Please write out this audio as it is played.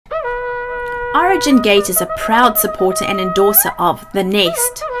Origin Gate is a proud supporter and endorser of The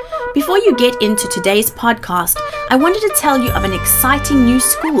Nest. Before you get into today's podcast, I wanted to tell you of an exciting new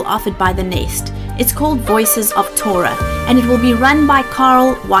school offered by The Nest. It's called Voices of Torah, and it will be run by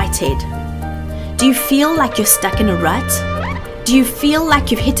Carl Whitehead. Do you feel like you're stuck in a rut? Do you feel like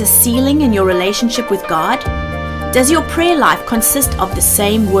you've hit a ceiling in your relationship with God? Does your prayer life consist of the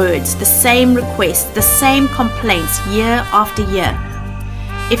same words, the same requests, the same complaints year after year?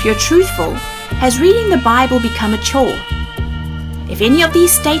 If you're truthful, has reading the Bible become a chore? If any of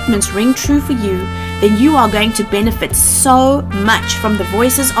these statements ring true for you, then you are going to benefit so much from the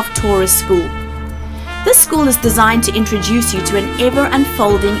Voices of Torah school. This school is designed to introduce you to an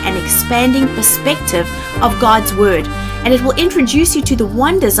ever-unfolding and expanding perspective of God's Word, and it will introduce you to the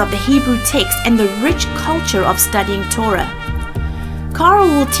wonders of the Hebrew text and the rich culture of studying Torah. Carl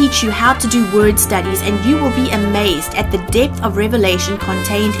will teach you how to do word studies, and you will be amazed at the depth of revelation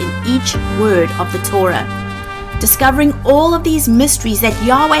contained in each word of the Torah. Discovering all of these mysteries that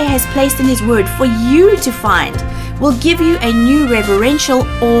Yahweh has placed in His Word for you to find will give you a new reverential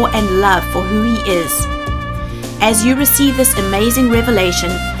awe and love for who He is. As you receive this amazing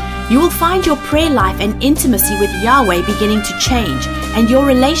revelation, you will find your prayer life and intimacy with Yahweh beginning to change, and your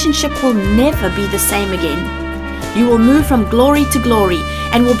relationship will never be the same again. You will move from glory to glory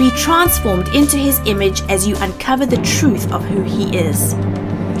and will be transformed into His image as you uncover the truth of who He is.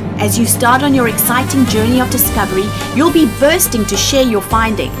 As you start on your exciting journey of discovery, you'll be bursting to share your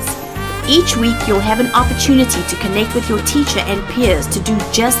findings. Each week, you'll have an opportunity to connect with your teacher and peers to do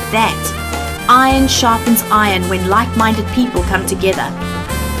just that. Iron sharpens iron when like-minded people come together.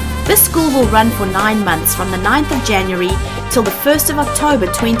 This school will run for 9 months from the 9th of January till the 1st of October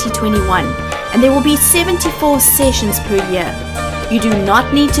 2021, and there will be 74 sessions per year. You do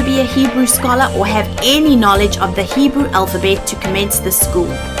not need to be a Hebrew scholar or have any knowledge of the Hebrew alphabet to commence this school.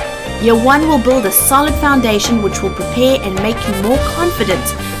 Year 1 will build a solid foundation which will prepare and make you more confident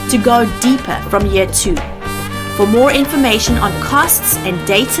to go deeper from Year 2. For more information on costs and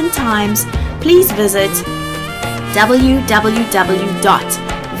dates and times, please visit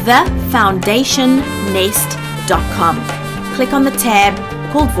www.thefoundationnest.com. Click on the tab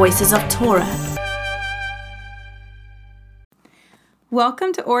called Voices of Torah.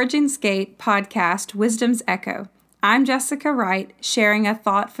 Welcome to Origins Gate podcast, Wisdom's Echo. I'm Jessica Wright, sharing a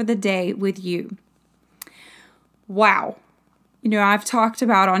thought for the day with you. Wow. I've talked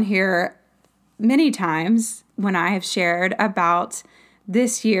about on here many times when I have shared about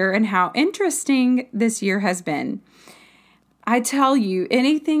this year and how interesting this year has been. I tell you,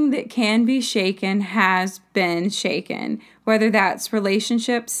 anything that can be shaken has been shaken, whether that's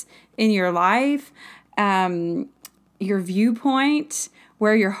relationships in your life, your viewpoint,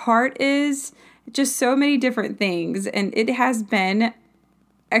 where your heart is, just so many different things. And it has been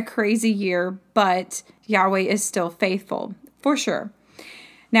a crazy year, but Yahweh is still faithful, for sure.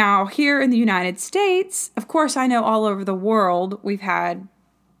 Now, here in the United States, of course, I know all over the world, we've had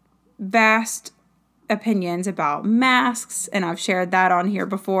vast opinions about masks, and I've shared that on here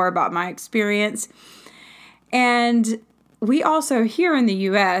before about my experience. And we also here in the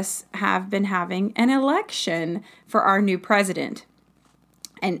U.S. have been having an election for our new president.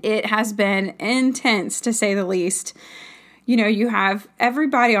 And it has been intense, to say the least. You have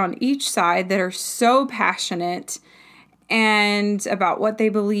everybody on each side that are so passionate and about what they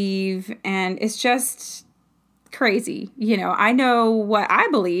believe, and it's just crazy. I know what I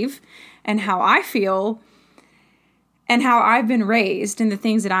believe and how I feel and how I've been raised and the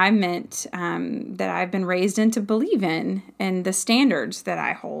things that I meant, that I've been raised in to believe in, and the standards that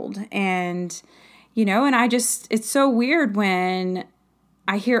I hold. And, and it's so weird when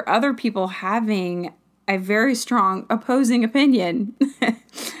I hear other people having a very strong opposing opinion.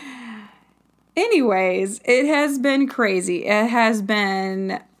 Anyways, it has been crazy. It has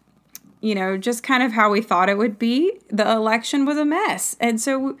been, just kind of how we thought it would be. The election was a mess. And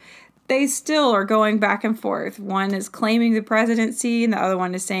so they still are going back and forth. One is claiming the presidency and the other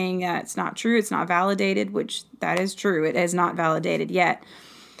one is saying that it's not true. It's not validated, which that is true. It is not validated yet.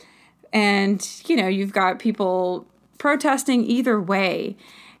 And, you've got people protesting either way.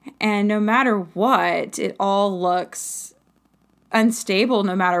 And no matter what, it all looks unstable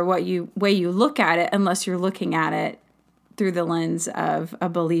no matter what way you look at it, unless you're looking at it through the lens of a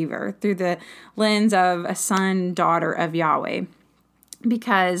believer, through the lens of a son, daughter of Yahweh.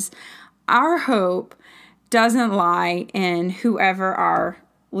 Because our hope doesn't lie in whoever our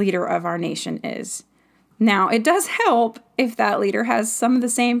leader of our nation is. Now, it does help if that leader has some of the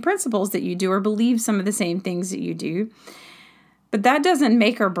same principles that you do or believes some of the same things that you do. But that doesn't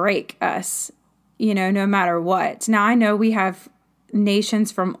make or break us, no matter what. Now, I know we have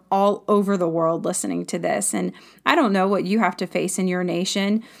nations from all over the world listening to this. And I don't know what you have to face in your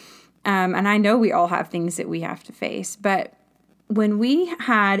nation. And I know we all have things that we have to face. But when we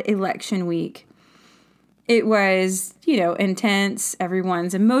had election week, it was, intense.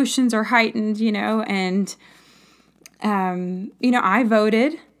 Everyone's emotions are heightened, and, I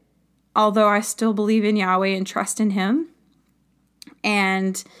voted, although I still believe in Yahweh and trust in him.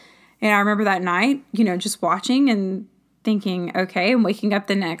 And I remember that night, just watching and thinking, okay, and waking up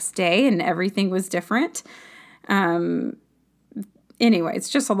the next day and everything was different. Anyway, it's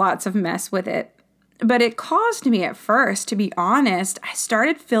just lots of mess with it. But it caused me at first, to be honest, I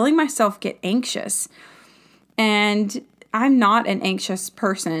started feeling myself get anxious. And I'm not an anxious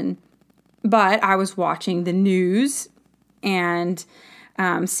person, but I was watching the news and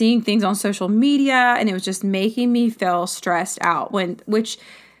seeing things on social media, and it was just making me feel stressed out, which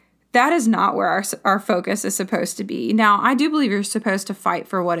that is not where our focus is supposed to be. Now, I do believe you're supposed to fight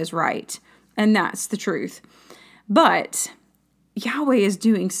for what is right, and that's the truth. But Yahweh is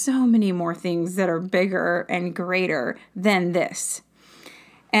doing so many more things that are bigger and greater than this.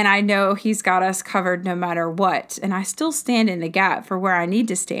 And I know he's got us covered no matter what. And I still stand in the gap for where I need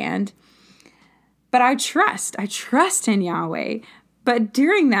to stand. But I trust in Yahweh. But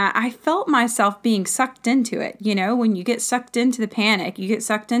during that, I felt myself being sucked into it. When you get sucked into the panic, you get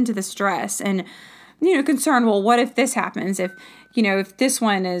sucked into the stress and, concern, well, what if this happens? If this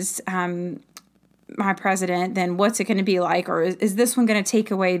one is my president, then what's it going to be like? Or is this one going to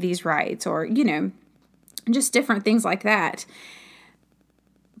take away these rights? Or, just different things like that.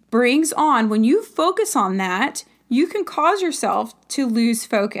 Brings on, when you focus on that, you can cause yourself to lose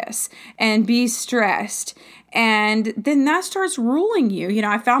focus and be stressed. And then that starts ruling you.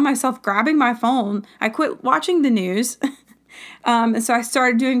 I found myself grabbing my phone. I quit watching the news. And so I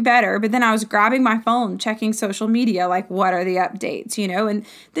started doing better. But then I was grabbing my phone, checking social media, like, what are the updates, And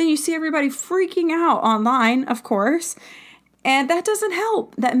then you see everybody freaking out online, of course. And that doesn't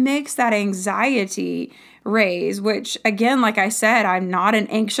help. That makes that anxiety raise, which, again, like I said, I'm not an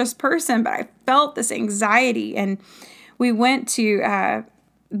anxious person, but I felt this anxiety. And we went to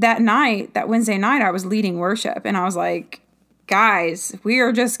that Wednesday night, I was leading worship. And I was like, guys, we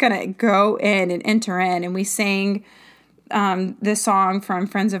are just going to go in and enter in. And we sang this song from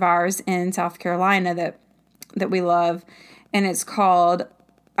friends of ours in South Carolina that we love. And it's called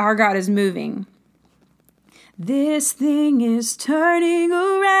Our God is Moving. This thing is turning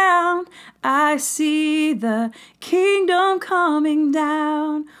around. I see the kingdom coming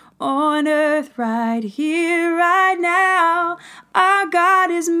down on earth right here, right now. Our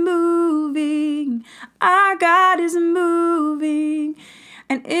God is moving. Our God is moving.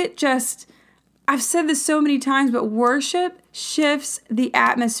 And I've said this so many times, but worship shifts the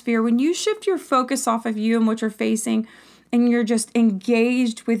atmosphere. When you shift your focus off of you and what you're facing, and you're just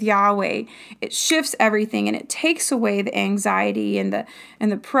engaged with Yahweh, it shifts everything, and it takes away the anxiety and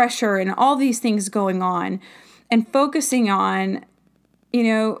the pressure and all these things going on. And focusing on,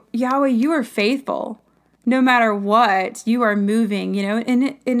 Yahweh, you are faithful. No matter what, you are moving,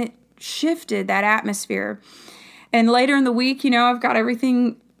 and it shifted that atmosphere. And later in the week, I've got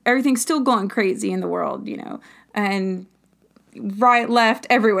everything's still going crazy in the world, and right, left,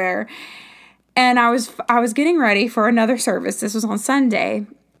 everywhere. And I was getting ready for another service. This was on Sunday.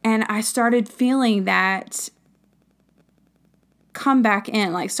 And I started feeling that come back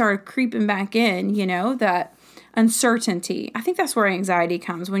in, started creeping back in, that uncertainty. I think that's where anxiety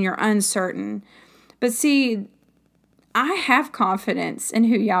comes, when you're uncertain. But see, I have confidence in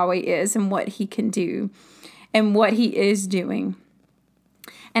who Yahweh is and what he can do and what he is doing.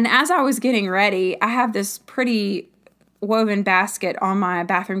 And as I was getting ready, I have this pretty woven basket on my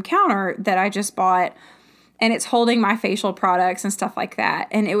bathroom counter that I just bought, and it's holding my facial products and stuff like that.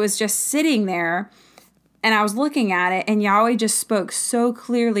 And it was just sitting there, and I was looking at it, and Yahweh just spoke so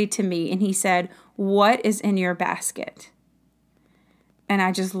clearly to me, and he said, "What is in your basket?" And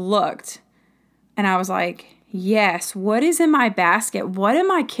I just looked, and I was like, yes, what is in my basket? What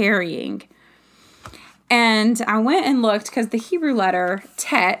am I carrying? And I went and looked, because the Hebrew letter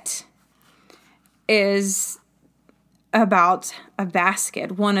tet is about a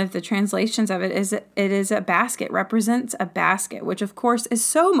basket. One of the translations of it is a basket, represents a basket, which of course is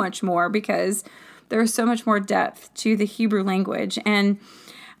so much more, because there is so much more depth to the Hebrew language. And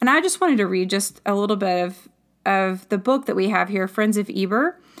I just wanted to read just a little bit of the book that we have here, Friends of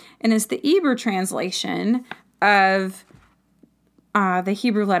Eber, and it's the Eber translation of the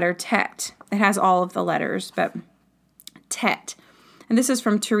Hebrew letter tet. It has all of the letters, but tet. And this is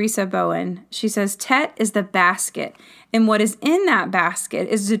from Teresa Bowen. She says, "Tet is the basket, and what is in that basket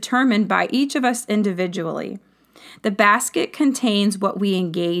is determined by each of us individually. The basket contains what we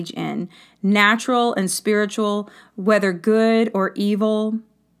engage in, natural and spiritual, whether good or evil.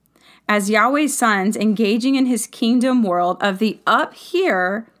 As Yahweh's sons engaging in his kingdom world of the up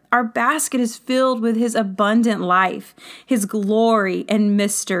here, our basket is filled with his abundant life, his glory and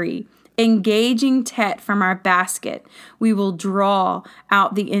mystery. Engaging Tet from our basket, we will draw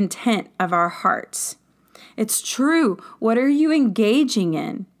out the intent of our hearts. It's true. What are you engaging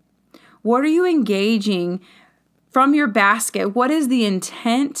in? What are you engaging from your basket? What is the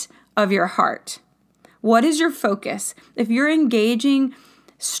intent of your heart? What is your focus? If you're engaging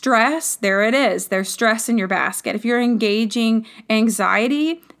stress, there it is. There's stress in your basket. If you're engaging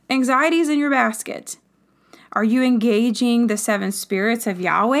anxiety, anxiety is in your basket. Are you engaging the 7 spirits of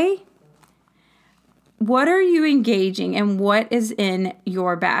Yahweh? What are you engaging and what is in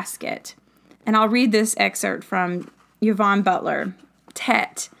your basket? And I'll read this excerpt from Yvonne Butler.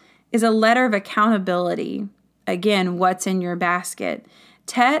 Tet is a letter of accountability. Again, what's in your basket?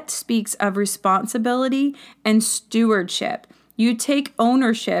 Tet speaks of responsibility and stewardship. You take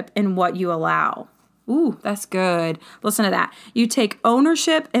ownership in what you allow. Ooh, that's good. Listen to that. You take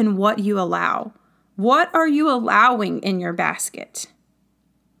ownership in what you allow. What are you allowing in your basket?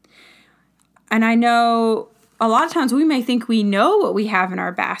 And I know a lot of times we may think we know what we have in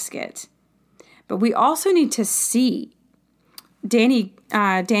our basket, but we also need to see.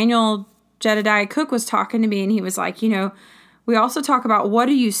 Daniel Jedediah Cook was talking to me and he was like, we also talk about what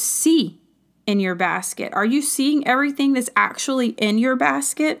do you see in your basket? Are you seeing everything that's actually in your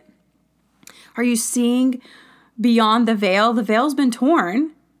basket? Are you seeing beyond the veil? The veil's been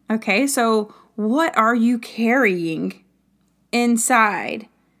torn. Okay, so what are you carrying inside?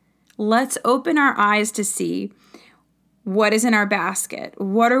 Let's open our eyes to see what is in our basket.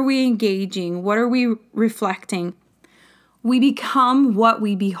 What are we engaging? What are we reflecting? We become what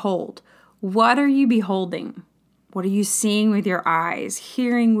we behold. What are you beholding? What are you seeing with your eyes,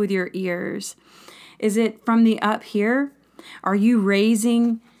 hearing with your ears? Is it from the up here? Are you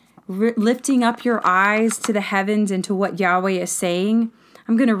lifting up your eyes to the heavens and to what Yahweh is saying?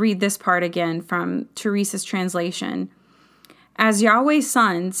 I'm going to read this part again from Teresa's translation. As Yahweh's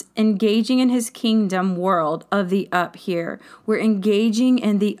sons, engaging in his kingdom world of the up here. We're engaging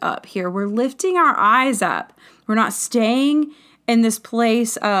in the up here. We're lifting our eyes up. We're not staying in this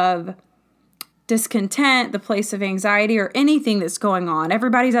place of discontent, the place of anxiety, or anything that's going on.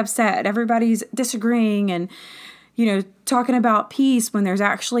 Everybody's upset. Everybody's disagreeing and, talking about peace when there's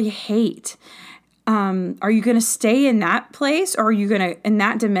actually hate. Are you going to stay in that place, or are you going to, in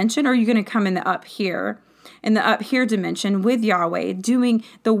that dimension, or are you going to come in the up here? In the up here dimension with Yahweh, doing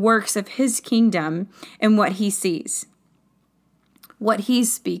the works of his kingdom and what he sees, what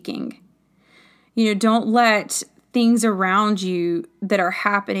he's speaking. Don't let things around you that are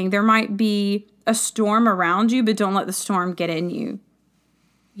happening. There might be a storm around you, but don't let the storm get in you,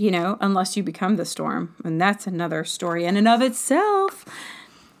 unless you become the storm. And that's another story in and of itself.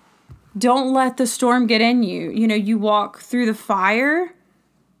 Don't let the storm get in you. You walk through the fire,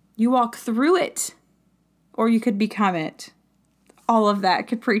 you walk through it. Or you could become it. All of that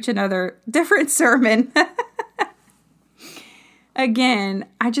could preach another different sermon. Again,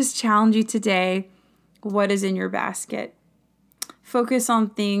 I just challenge you today. What is in your basket? Focus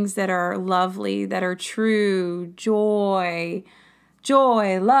on things that are lovely, that are true, joy,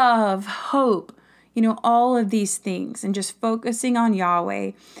 love, hope, all of these things. And just focusing on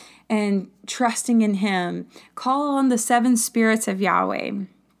Yahweh and trusting in him. Call on the 7 spirits of Yahweh.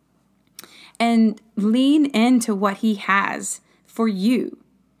 And lean into what he has for you.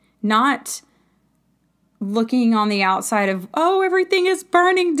 Not looking on the outside of, everything is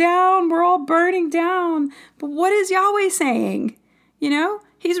burning down. We're all burning down. But what is Yahweh saying?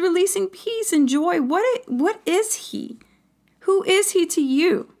 He's releasing peace and joy. What is he? Who is he to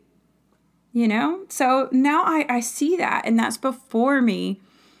you? So now I see that, and that's before me.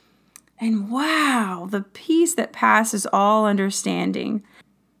 And wow, the peace that passes all understanding.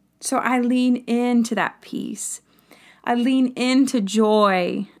 So I lean into that peace. I lean into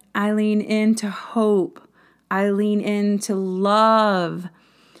joy. I lean into hope. I lean into love.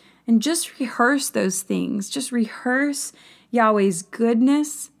 And just rehearse those things. Just rehearse Yahweh's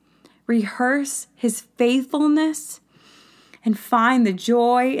goodness. Rehearse his faithfulness. And find the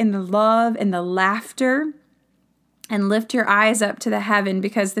joy and the love and the laughter. And lift your eyes up to the heavens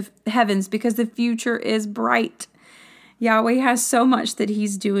because the future is bright. Yahweh has so much that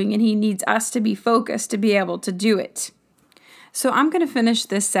he's doing, and he needs us to be focused to be able to do it. So I'm going to finish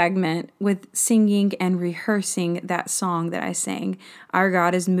this segment with singing and rehearsing that song that I sang, Our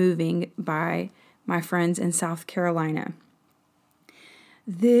God is Moving, by my friends in South Carolina.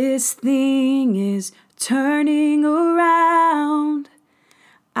 This thing is turning around.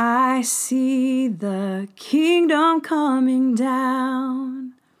 I see the kingdom coming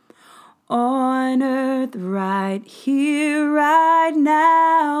down on earth right here, right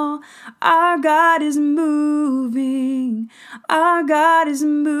now. Our God is moving. Our God is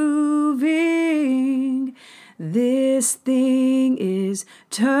moving. This thing is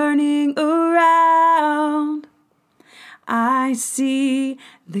turning around. I see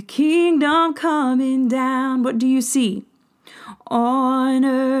the kingdom coming down. What do you see? On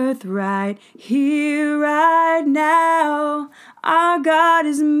earth right here, right now. Our God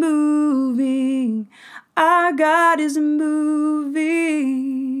is moving. Our God is moving.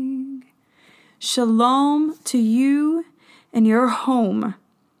 Shalom to you and your home.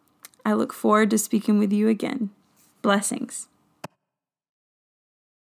 I look forward to speaking with you again. Blessings.